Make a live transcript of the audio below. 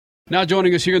Now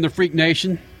joining us here in the Freak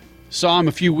Nation. Saw him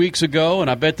a few weeks ago, and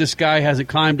I bet this guy hasn't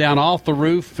climbed down off the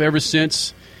roof ever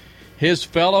since his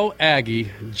fellow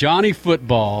Aggie, Johnny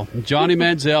Football, Johnny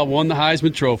Manziel, won the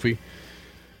Heisman Trophy.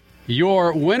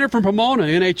 Your winner from Pomona,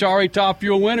 NHRA Top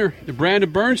Fuel winner,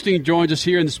 Brandon Bernstein, joins us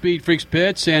here in the Speed Freaks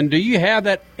pits. And do you have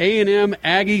that A&M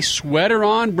Aggie sweater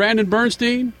on, Brandon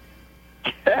Bernstein?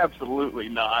 Absolutely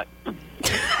not.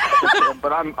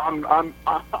 But I'm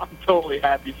totally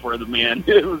happy for the man.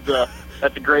 It was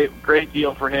that's a great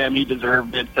deal for him. He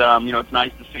deserved it. It's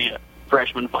nice to see a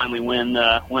freshman finally win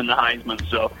the Heisman.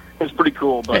 So it's pretty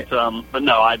cool. But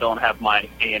no, I don't have my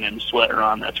A&M sweater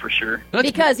on. That's for sure.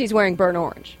 Because he's wearing burnt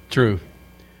orange. True.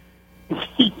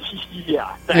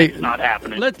 Yeah, that's not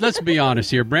happening. Let's be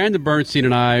honest here. Brandon Bernstein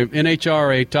and I,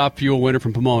 NHRA Top Fuel winner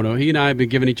from Pomona, he and I have been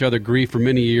giving each other grief for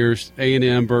many years,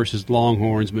 A&M versus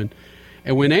Longhornsmen.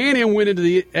 And when A&M went into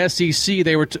the SEC,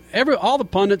 they were all the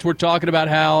pundits were talking about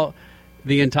how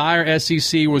the entire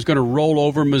SEC was going to roll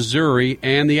over Missouri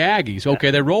and the Aggies.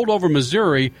 Okay, they rolled over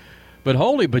Missouri,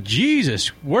 but Jesus,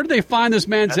 where did they find this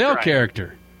Manziel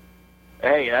character?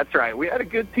 Hey, that's right. We had a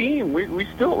good team. We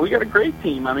got a great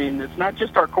team. I mean, it's not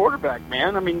just our quarterback,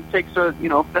 man. I mean, it takes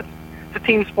it's a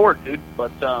team sport, dude.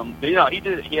 But he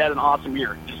had an awesome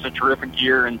year, just a terrific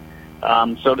year, and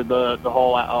so did the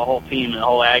whole team, the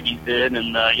whole Aggies did.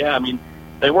 And I mean,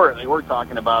 they were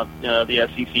talking about the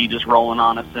SEC just rolling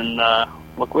on us, and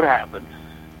look what happened.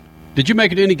 Did you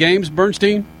make it to any games,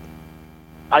 Bernstein?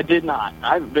 I did not.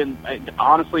 I've been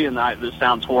honestly, and this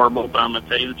sounds horrible, but I'm going to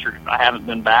tell you the truth. I haven't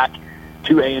been back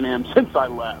to A&M since I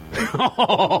left.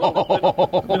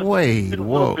 Wait,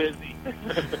 whoa. Busy.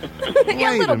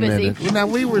 Wait a minute. Now,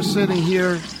 we were sitting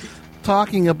here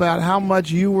talking about how much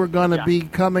you were going to be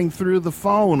coming through the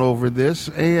phone over this,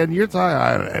 and you're talking,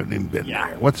 I haven't even been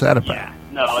there. What's that about? Yeah.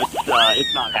 No,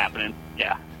 it's not happening.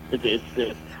 Yeah,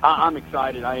 it's I'm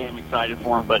excited. I am excited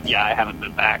for him, but I haven't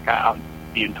been back. I'm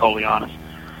being totally honest.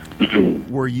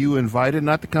 Were you invited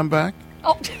not to come back?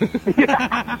 Oh.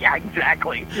 Yeah,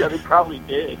 exactly. Yeah, they probably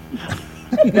did.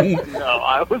 No,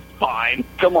 I was fine.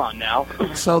 Come on now.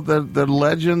 So the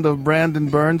legend of Brandon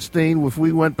Bernstein, if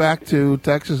we went back to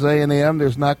Texas A&M,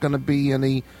 there's not going to be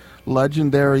any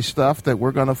legendary stuff that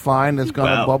we're going to find that's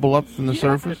going to bubble up from the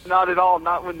surface? Not at all.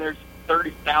 Not when there's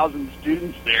 30,000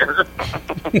 students there.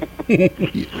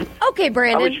 Okay,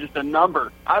 Brandon. I was just a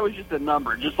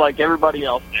number, just like everybody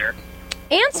else there.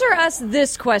 Answer us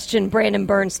this question, Brandon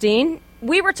Bernstein.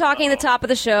 We were talking at the top of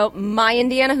the show. My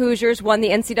Indiana Hoosiers won the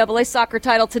NCAA soccer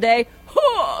title today.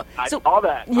 I saw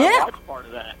that. Yeah. I watched part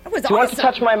of that. That was Do you want to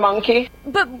touch my monkey?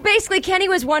 But basically, Kenny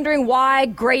was wondering why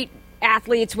great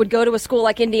athletes would go to a school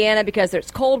like Indiana because there's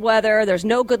cold weather, there's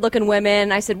no good-looking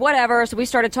women. I said, whatever. So we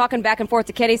started talking back and forth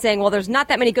to Kenny saying, well, there's not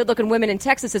that many good-looking women in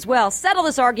Texas as well. Settle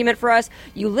this argument for us.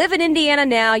 You live in Indiana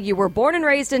now. You were born and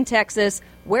raised in Texas.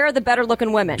 Where are the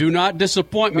better-looking women? Do not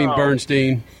disappoint me,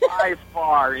 Bernstein. By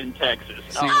far in Texas.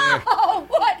 Oh,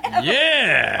 whatever.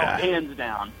 Yeah.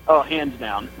 Oh, hands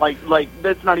down. Like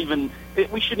that's not even.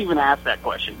 We shouldn't even ask that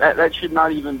question. That should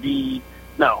not even be.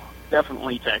 No,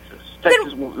 definitely Texas.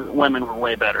 Texas women were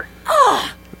way better.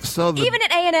 So even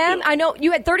at A&M, I know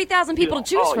you had 30,000 people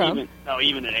to choose from.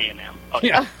 Even at A&M.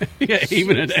 Yeah,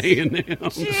 even at A&M.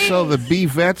 So the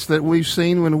B-vets that we've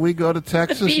seen when we go to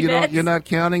Texas, you're not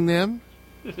counting them?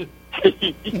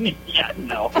 Yeah,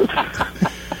 no.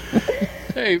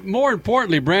 Hey, more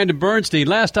importantly, Brandon Bernstein,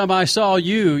 last time I saw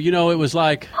you, it was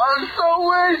like... I'm so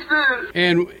wasted!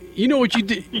 And you know what you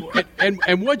did?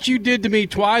 And what you did to me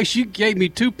twice, you gave me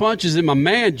 2 punches in my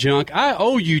man junk. I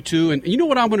owe you 2, and you know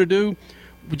what I'm going to do?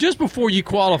 Just before you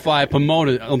qualify at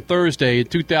Pomona on Thursday in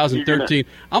 2013,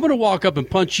 I'm going to walk up and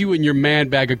punch you in your man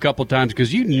bag a couple times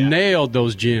because you nailed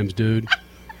those gyms, dude.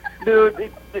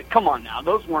 Dude, come on now.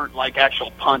 Those weren't like actual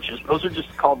punches. Those are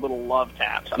just called little love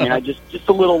taps. I mean, just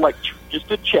a little just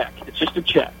a check. It's just a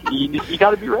check. You got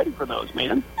to be ready for those,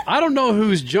 man. I don't know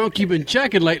whose junk you've been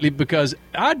checking lately because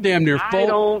I damn near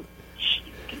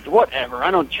whatever.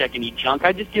 I don't check any junk.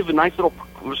 I just give a nice little,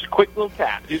 quick little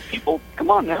tap. Dude, people,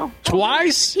 come on now.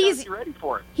 Twice? He's ready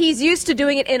for it. He's used to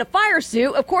doing it in a fire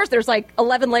suit. Of course, there's like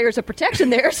 11 layers of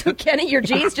protection there, so Kenny, your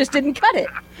jeans just didn't cut it.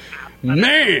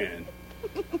 Man.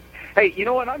 Hey, you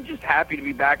know what? I'm just happy to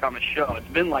be back on the show. It's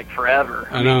been like forever.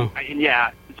 I know.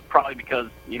 It's probably because,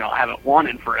 I haven't won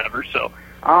in forever. So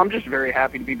I'm just very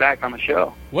happy to be back on the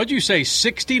show. What'd you say,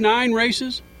 69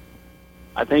 races?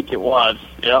 I think it was.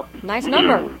 Yep. Nice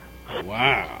number.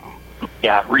 Wow.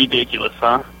 Yeah, ridiculous,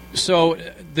 huh? So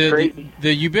the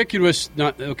ubiquitous,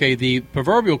 the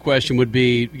proverbial question would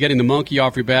be getting the monkey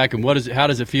off your back, and how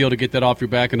does it feel to get that off your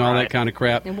back, and all that kind of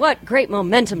crap. And what great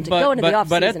momentum to go into the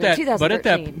offseason in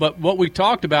 2013. But what we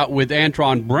talked about with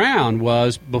Antron Brown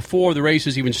was before the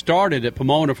races even started at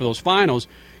Pomona for those finals,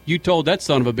 you told that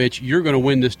son of a bitch, you're going to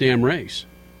win this damn race.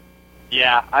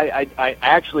 Yeah, I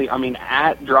actually,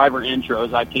 at driver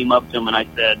intros, I came up to him and I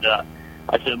said,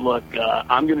 look,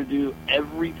 I'm going to do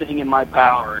everything in my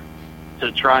power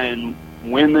to try and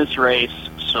win this race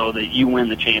so that you win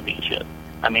the championship.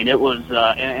 It was,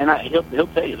 he'll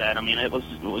tell you that. It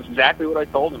was exactly what I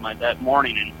told him that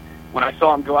morning. And when I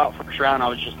saw him go out first round, I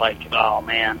was just like, oh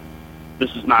man,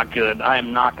 this is not good. I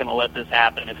am not going to let this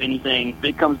happen. If anything, if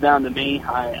it comes down to me,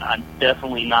 I'm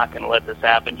definitely not going to let this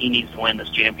happen. He needs to win this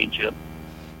championship.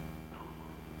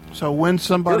 So when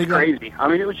somebody it was crazy.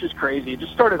 It was just crazy. It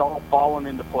just started all falling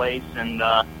into place, and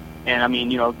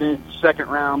then second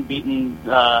round beating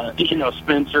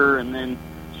Spencer, and then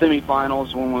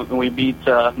semifinals when we beat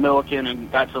Milliken and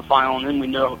got to the final, and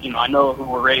then I know who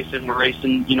we're racing. We're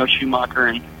racing Schumacher,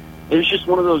 and it was just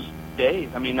one of those days.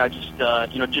 I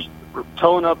just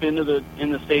towing up in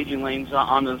the staging lanes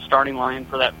onto the starting line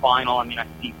for that final. I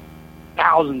see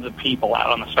thousands of people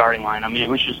out on the starting line.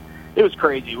 It was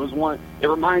crazy. It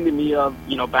reminded me of,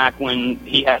 back when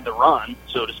he had the run,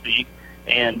 so to speak,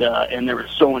 and there were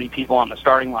so many people on the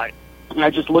starting line. And I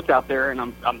just looked out there, and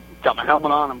I'm got my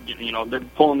helmet on. I'm getting, they're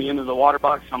pulling me into the water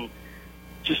box. I'm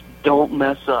just don't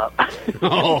mess up. That's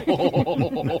all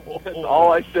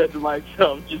I said to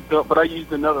myself. Just don't. But I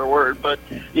used another word. But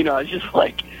it's just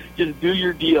like, just do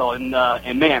your deal. And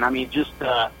man,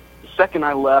 the second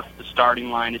I left the starting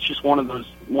line, it's just one of those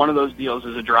deals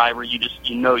as a driver. You just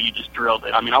drilled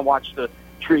it. I watched the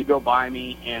tree go by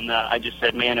me, and I just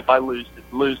said, man, if I lose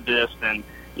this, then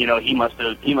he must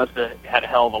have had a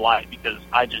hell of a light, because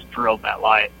I just drilled that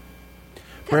light.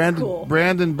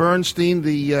 Brandon Bernstein,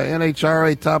 the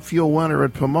NHRA Top Fuel winner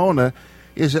at Pomona.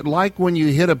 Is it like when you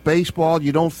hit a baseball,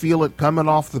 you don't feel it coming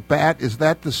off the bat? Is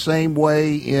that the same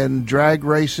way in drag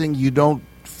racing? You don't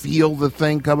feel the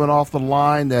thing coming off the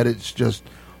line, that it's just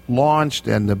launched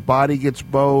and the body gets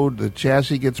bowed, the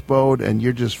chassis gets bowed, and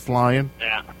you're just flying?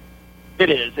 Yeah, it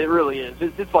is. It really is.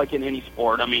 It's like in any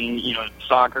sport.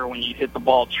 Soccer, when you hit the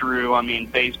ball true.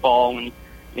 Baseball, when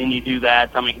you do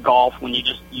that. Golf, when you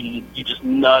just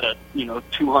nut a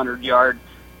 200-yard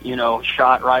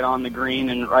shot right on the green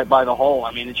and right by the hole.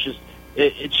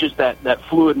 It's just that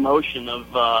fluid motion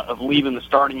of leaving the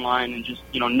starting line and just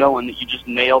knowing that you just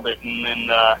nailed it, and then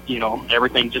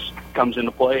everything just comes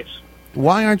into place.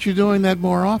 Why aren't you doing that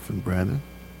more often, Brandon?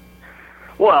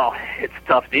 Well, it's a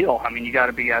tough deal. You got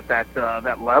to be at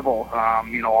that level,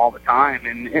 all the time.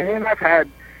 And I've had,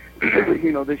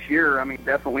 this year,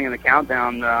 definitely in the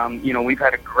countdown, we've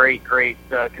had a great,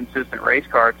 consistent race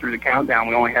car through the countdown.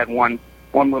 We only had one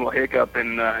little hiccup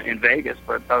in Vegas,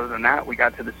 but other than that, we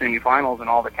got to the semifinals and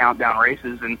all the countdown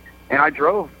races, and I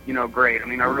drove, great. I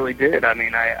really did.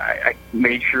 I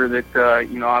made sure that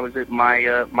I was at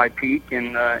my peak,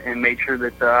 and made sure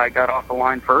that I got off the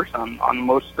line first on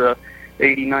most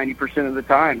 80-90% of the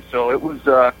time. So it was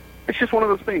it's just one of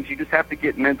those things. You just have to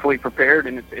get mentally prepared,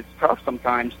 and it's tough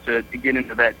sometimes to get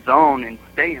into that zone and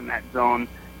stay in that zone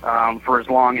for as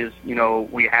long as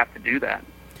we have to do that.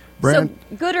 Brandon?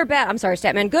 So good or bad? I'm sorry,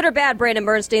 Statman. Good or bad, Brandon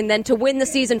Bernstein? Then to win the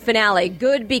season finale,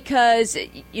 good because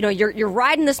you're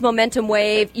riding this momentum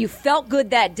wave. You felt good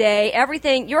that day.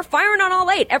 Everything you're firing on all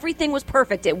 8. Everything was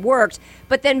perfect. It worked.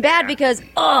 But then bad because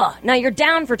now you're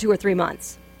down for 2 or 3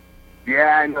 months.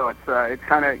 Yeah, I know it's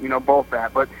kind of both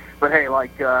that. But hey,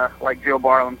 like Joe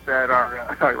Barlam said,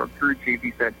 our crew chief,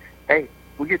 he said, hey,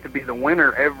 we get to be the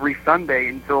winner every Sunday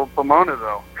until Pomona,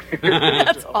 though.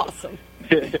 That's awesome.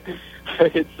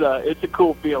 It's a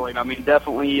cool feeling.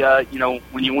 Definitely,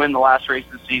 when you win the last race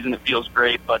of the season, it feels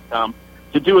great. But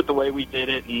to do it the way we did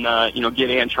it, and get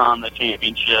Antron the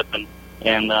championship, and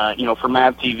for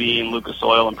Mav TV and Lucas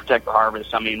Oil and Protect the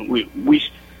Harvest.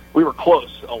 We were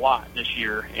close a lot this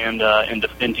year, and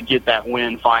to get that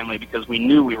win finally, because we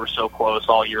knew we were so close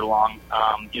all year long.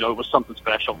 It was something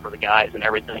special for the guys and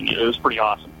everything. It was pretty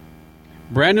awesome.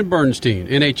 Brandon Bernstein,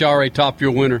 NHRA Top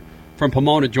Fuel winner from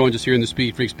Pomona, joins us here in the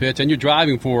Speed Freaks pits, and you're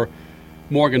driving for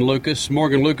Morgan Lucas.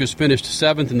 Morgan Lucas finished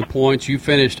 7th in the points. You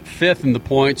finished 5th in the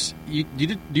points.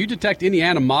 Do you detect any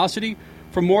animosity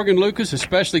from Morgan Lucas,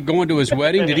 especially going to his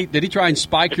wedding? Did he try and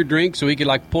spike your drink so he could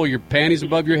pull your panties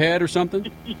above your head or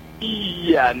something?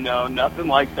 Yeah, no, nothing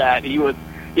like that. He was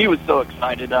so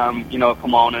excited,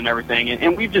 Pomona and everything,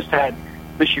 and we've just had.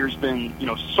 This year's been,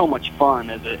 so much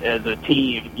fun as a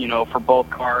team, for both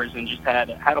cars, and just had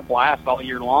a blast all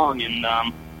year long. And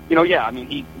yeah, I mean,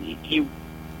 he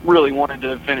really wanted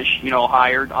to finish,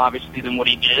 higher, obviously, than what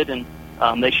he did, and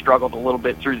they struggled a little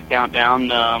bit through the countdown,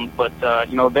 but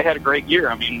they had a great year.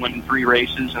 I mean, winning 3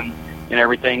 races and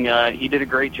everything. He did a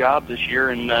great job this year,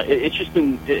 and it's just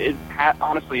been,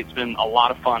 honestly, it's been a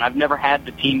lot of fun. I've never had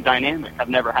the team dynamic. I've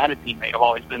never had a teammate. I've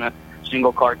always been a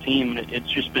single-car team, and it's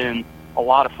just been a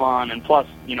lot of fun. And plus,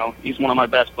 he's one of my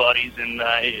best buddies, and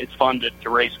it's fun to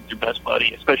race with your best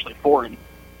buddy, especially for him.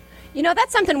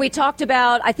 That's something we talked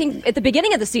about, I think, at the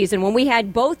beginning of the season when we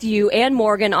had both you and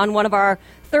Morgan on one of our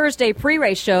Thursday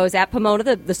pre-race shows at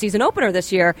Pomona, the season opener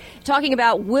this year, talking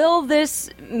about will this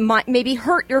maybe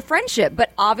hurt your friendship?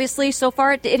 But obviously, so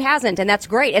far, it hasn't, and that's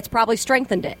great. It's probably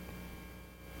strengthened it.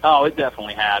 Oh, it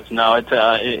definitely has. No,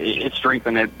 it's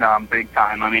strengthened it big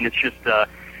time. I mean, it's just,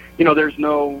 there's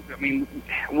no, I mean,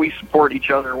 we support each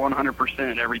other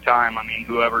 100% every time. I mean,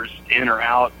 whoever's in or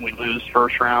out, we lose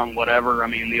first round, whatever. I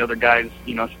mean, the other guy's,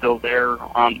 still there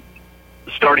on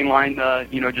the starting line,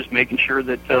 just making sure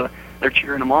that they're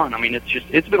cheering them on. I mean,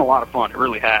 it's been a lot of fun. It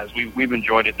really has. We've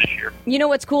enjoyed it this year.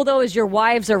 What's cool, though, is your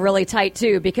wives are really tight,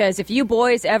 too, because if you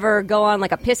boys ever go on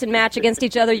like a pissing match against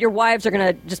each other, your wives are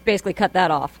going to just basically cut that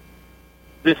off.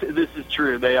 This is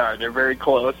true. They are. They're very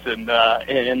close, and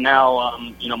now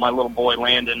my little boy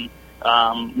Landon,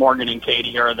 Morgan and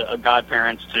Katie are the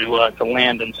godparents to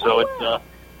Landon. So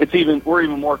we're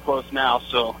even more close now.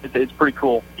 So it's pretty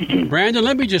cool. Brandon,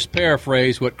 let me just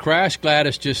paraphrase what Crash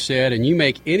Gladys just said, and you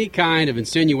make any kind of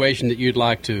insinuation that you'd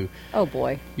like to. Oh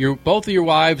boy, both of your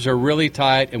wives are really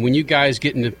tight, and when you guys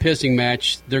get in a pissing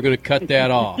match, they're going to cut that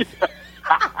off.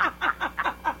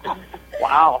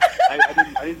 Wow,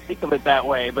 I didn't think of it that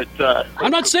way, but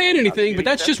I'm not saying anything, but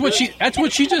that's just what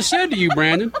she just said to you,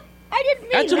 Brandon. I didn't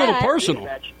mean that's a little personal.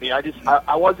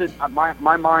 I wasn't.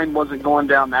 My mind wasn't going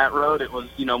down that road. It was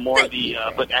more the.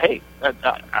 But hey,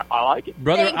 I like it,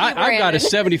 brother. I've got a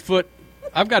 70-foot.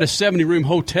 I've got a 70-room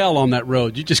hotel on that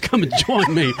road. You just come and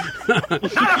join me.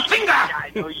 I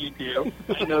know you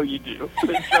do.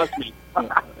 Trust me.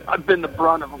 I've been the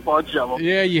brunt of a bunch of them.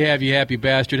 Yeah, you have, you happy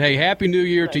bastard. Hey, Happy New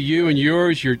Year to you and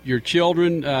yours, your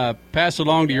children. Pass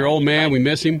along to your old man. We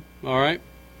miss him. All right?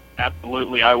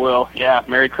 Absolutely, I will. Yeah,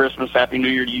 Merry Christmas. Happy New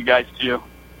Year to you guys, too.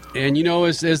 And,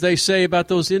 as they say about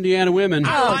those Indiana women.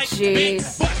 Oh,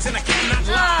 jeez. Oh,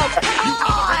 come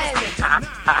on.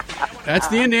 That's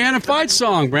the Indiana fight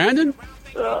song, Brandon.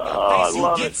 Oh, I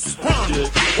love it.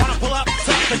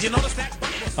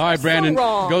 All right, Brandon,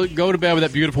 go to bed with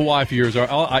that beautiful wife of yours.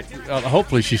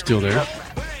 Hopefully she's still there.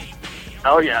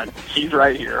 Oh, yeah, she's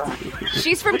right here.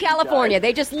 She's from California.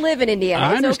 They just live in Indiana.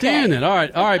 I understand that. All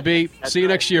right, B. See you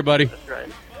next year, buddy. That's right.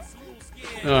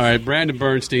 All right, Brandon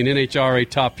Bernstein, NHRA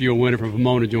Top Fuel winner from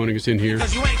Pomona, joining us in here.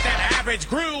 Because you ain't that average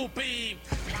groupie.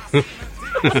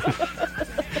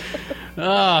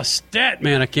 Stat,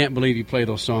 man, I can't believe you play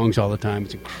those songs all the time.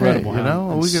 It's incredible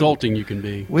how insulting you can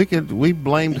be. We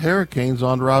blamed hurricanes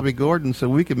on Robbie Gordon, so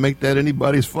we could make that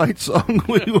anybody's fight song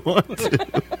we want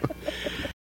to.